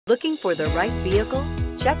Looking for the right vehicle?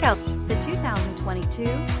 Check out the 2022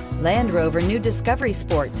 Land Rover New Discovery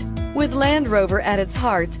Sport. With Land Rover at its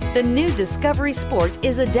heart, the new Discovery Sport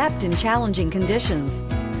is adept in challenging conditions.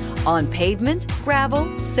 On pavement,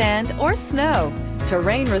 gravel, sand, or snow,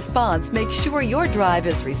 terrain response makes sure your drive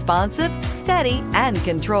is responsive, steady, and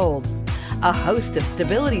controlled. A host of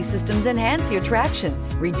stability systems enhance your traction,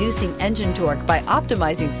 reducing engine torque by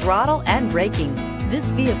optimizing throttle and braking. This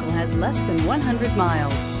vehicle has less than 100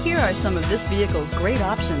 miles. Here are some of this vehicle's great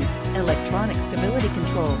options: electronic stability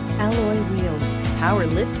control, alloy wheels, power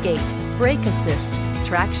liftgate, brake assist,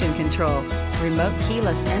 traction control, remote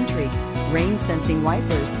keyless entry, rain sensing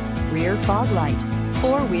wipers, rear fog light,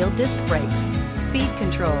 four-wheel disc brakes, speed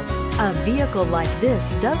control. A vehicle like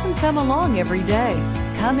this doesn't come along every day.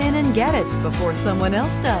 Come in and get it before someone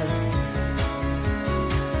else does.